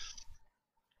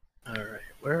 Alright,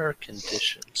 where are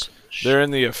conditions? They're in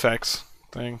the effects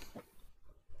thing.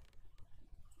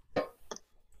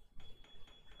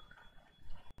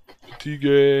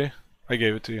 Fatigue. I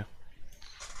gave it to you.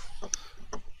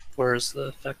 Where's the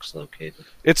effects located?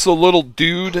 It's the little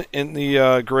dude in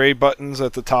the gray buttons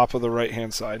at the top of the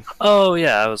right-hand side. Oh,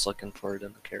 yeah, I was looking for it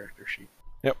in the character sheet.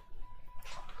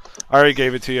 I already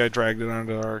gave it to you. I dragged it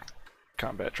onto our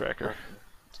combat tracker.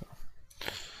 So.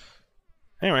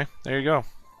 Anyway, there you go.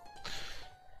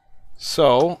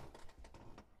 So,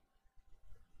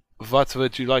 what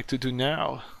would you like to do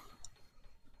now?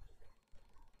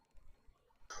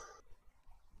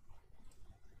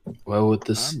 Well, with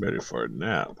this, I'm ready for a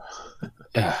nap.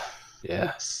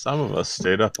 yeah. Some of us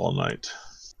stayed up all night.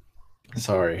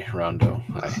 Sorry, Rondo.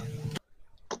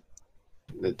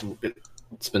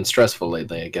 It's been stressful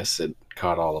lately. I guess it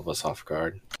caught all of us off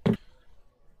guard.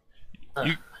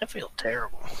 You- I feel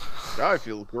terrible. I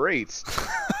feel great.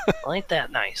 Well, ain't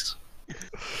that nice? Bet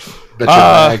your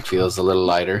bag feels a little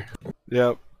lighter.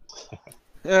 Yep.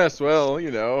 Yes, well, you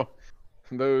know,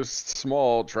 those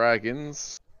small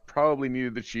dragons probably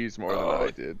needed the cheese more than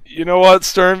I did. You know what,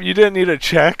 Sturm? You didn't need a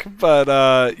check,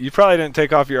 but you probably didn't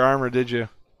take off your armor, did you?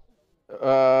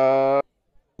 I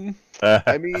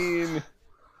mean,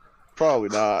 probably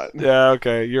not. Yeah,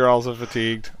 okay. You're also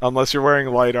fatigued. Unless you're wearing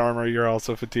light armor, you're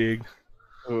also fatigued.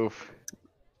 Oof.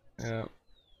 Yeah.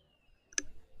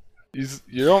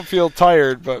 You don't feel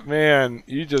tired, but man,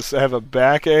 you just have a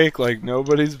backache like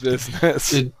nobody's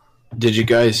business. Did you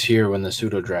guys hear when the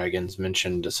pseudo dragons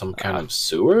mentioned some kind of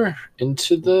sewer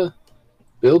into the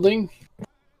building?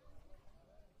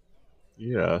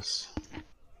 Yes.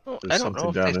 Well, I There's don't know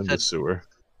something if down they in the said. sewer.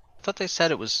 I thought they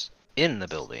said it was in the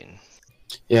building.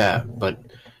 Yeah, but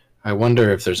I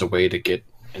wonder if there's a way to get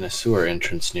in a sewer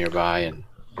entrance nearby and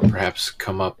perhaps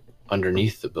come up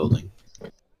underneath the building.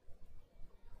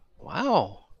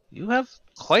 Wow, you have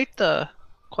quite the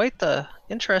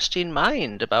interesting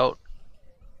mind about,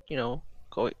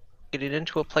 getting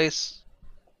into a place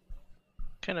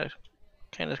kind of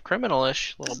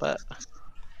criminalish a little bit.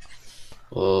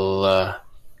 Well,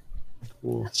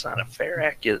 That's not a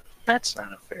fair That's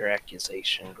not a fair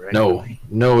accusation, Greg.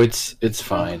 no, it's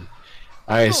fine.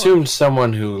 I assumed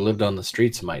someone who lived on the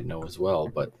streets might know as well,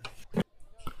 but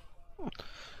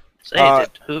Say,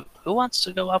 who wants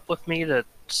to go up with me to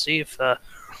see if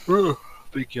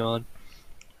big yawn.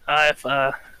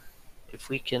 If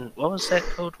we can, what was that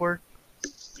code word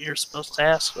you're supposed to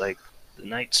ask? Like the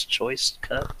Knight's Choice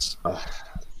Cuts?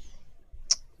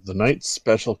 The night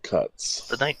special cuts.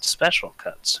 The Knight's Special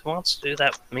Cuts. Who wants to do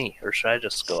that with me? Or should I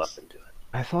just go up and do it?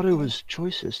 I thought it was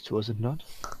choicest, was it not?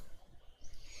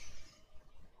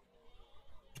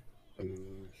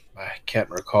 I can't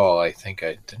recall. I think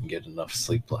I didn't get enough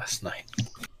sleep last night.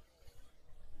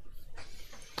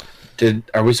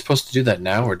 Are we supposed to do that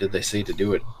now, or did they say to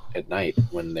do it at night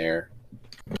when they're...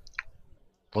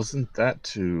 Wasn't that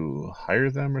to hire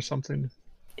them or something?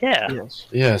 Yeah. Yes.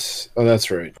 Yes. Oh,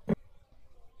 that's right.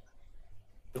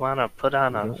 You want to put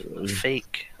on a Yeah.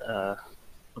 fake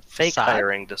Facade?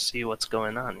 hiring to see what's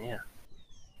going on. Yeah.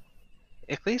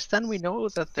 At least then we know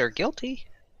that they're guilty.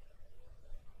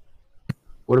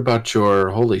 What about your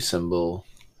holy symbol?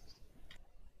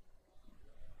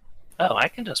 Oh, I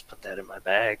can just put that in my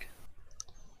bag.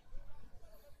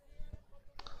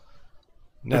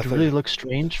 Would it Nothing. really look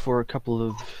strange for a couple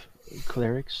of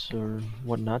clerics or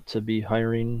whatnot to be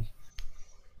hiring?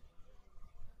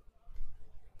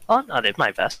 Well, not in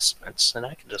my vestments, and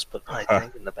I can just put my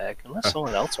thing in the bag unless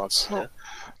someone else wants to.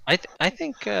 I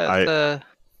think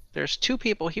there's two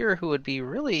people here who would be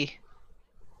really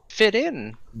fit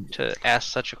in to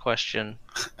ask such a question.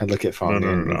 I look at Fong No.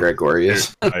 and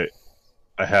Gregorius. I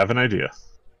have an idea.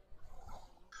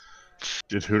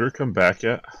 Did Hooter come back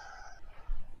yet?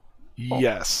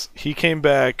 Yes, he came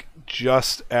back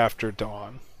just after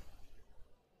dawn.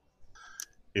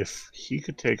 If he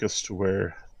could take us to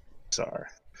where thieves are,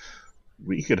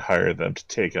 we could hire them to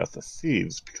take out the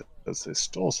thieves because they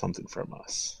stole something from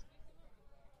us.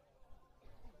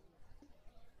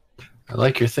 I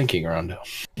like your thinking, Rondo.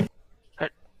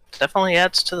 Definitely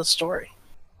adds to the story.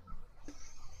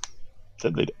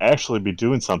 Then they'd actually be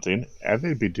doing something, and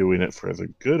they'd be doing it for the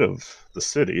good of the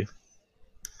city,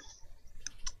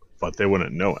 but they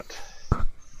wouldn't know it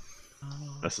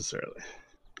necessarily.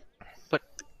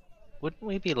 Wouldn't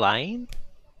we be lying?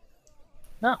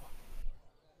 No,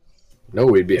 No,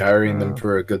 we'd be hiring them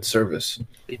for a good service.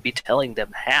 we'd be telling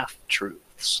them half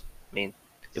truths. I mean,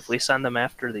 if we send them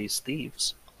after these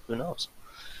thieves, who knows?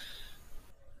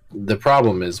 The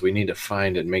problem is we need to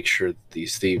find and make sure that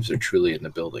these thieves are truly in the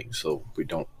building so we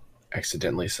don't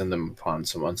accidentally send them upon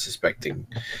some unsuspecting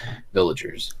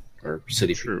villagers or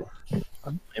city True. people.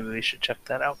 Maybe we should check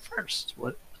that out first.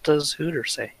 What does Hooter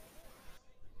say?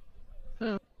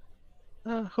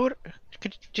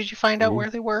 Did you find out Who? where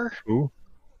they were? Who?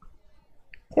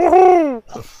 Oh,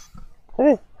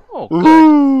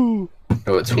 good.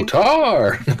 No, it's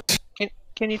Hutar!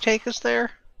 Can you take us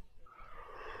there?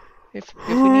 If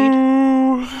we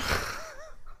need.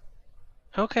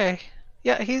 Okay.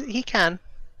 Yeah, he can.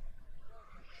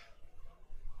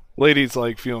 Lady's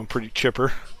like feeling pretty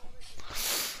chipper.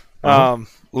 Uh-huh.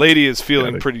 Lady is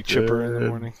feeling Got a pretty chipper in the good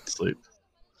morning. Sleep.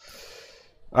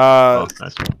 Uh,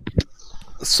 Nice.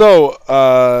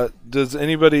 So, does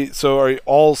anybody? So, are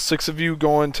all six of you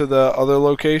going to the other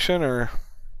location, or?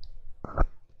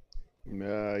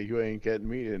 You ain't getting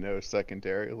me to no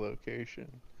secondary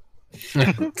location.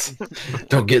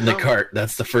 Don't get in the cart.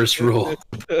 That's the first rule.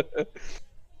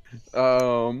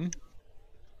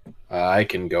 I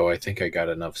can go. I think I got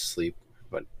enough sleep.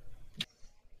 But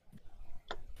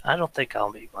I don't think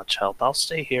I'll need much help. I'll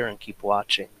stay here and keep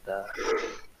watching the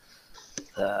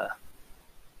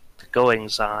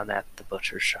goings on at the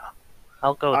butcher shop.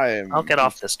 I'll get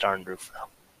off this darn roof though.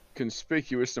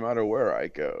 Conspicuous no matter where I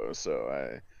go, so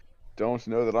I don't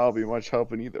know that I'll be much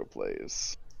help in either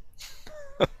place.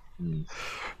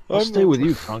 I'll stay with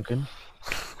you, Tonkin.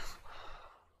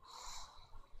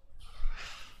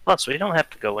 Plus, we don't have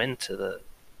to go into the.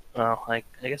 Well, I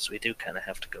guess we do kind of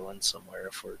have to go in somewhere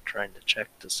if we're trying to check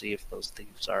to see if those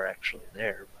thieves are actually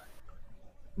there.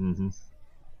 Mm-hmm.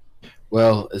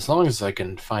 well, as long as I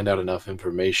can find out enough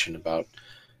information about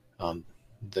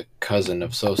the cousin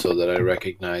of Soso that I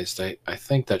recognized, I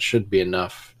think that should be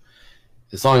enough.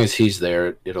 As long as he's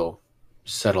there, it'll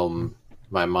settle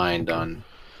my mind on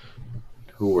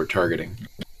who we're targeting.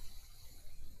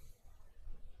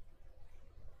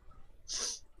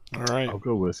 All right. I'll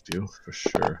go with you for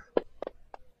sure.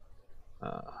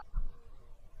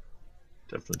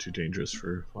 Definitely too dangerous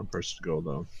for one person to go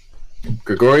alone.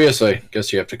 Gregorius, I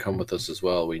guess you have to come with us as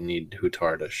well. We need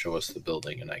Hutar to show us the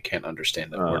building, and I can't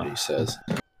understand a word he says.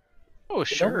 Oh,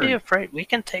 Don't be sure. afraid. We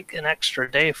can take an extra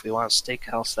day if we want to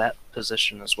steakhouse that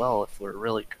position as well. If we're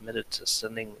really committed to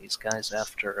sending these guys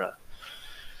after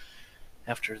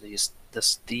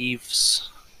this thieves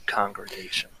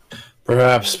congregation.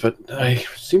 Perhaps, but I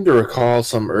seem to recall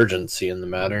some urgency in the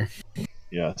matter.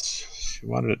 Yes, she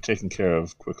wanted it taken care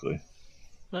of quickly.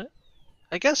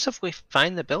 I guess if we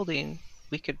find the building,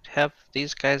 we could have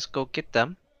these guys go get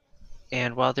them.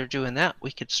 And while they're doing that,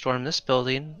 we could storm this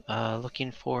building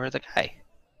looking for the guy.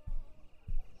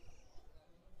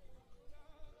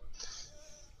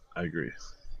 I agree.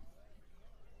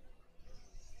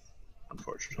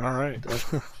 Unfortunately. All right.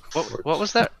 What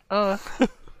was that?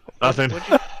 Nothing. What'd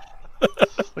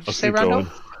you I'll say, keep Rondo?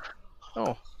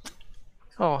 going.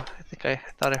 Oh, I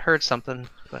thought I heard something.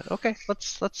 But okay,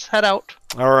 let's head out.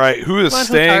 All right. Who is Come on,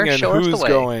 staying Hutar, and show us the who's way.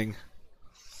 going?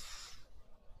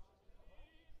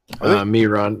 Me,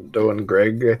 Rondo, and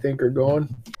Greg, I think, are going.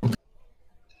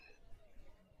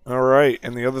 All right,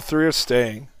 and the other 3 are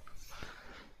staying.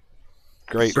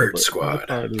 Great. Bird Split squad. the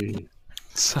party.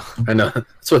 So, I know.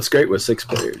 That's what's great with 6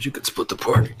 players. You could split the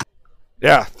party.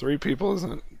 yeah, 3 people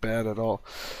isn't bad at all.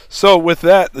 So with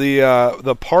that,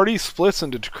 the party splits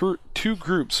into 2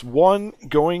 groups. One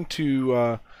going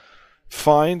to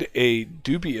find a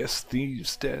dubious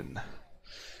thieves' den,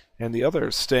 and the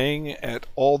other staying at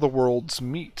All the World's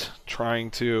Meet, trying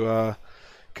to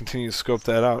continue to scope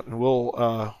that out. And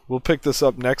we'll pick this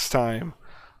up next time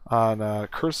on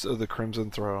Curse of the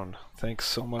Crimson Throne. Thanks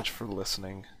so much for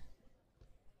listening.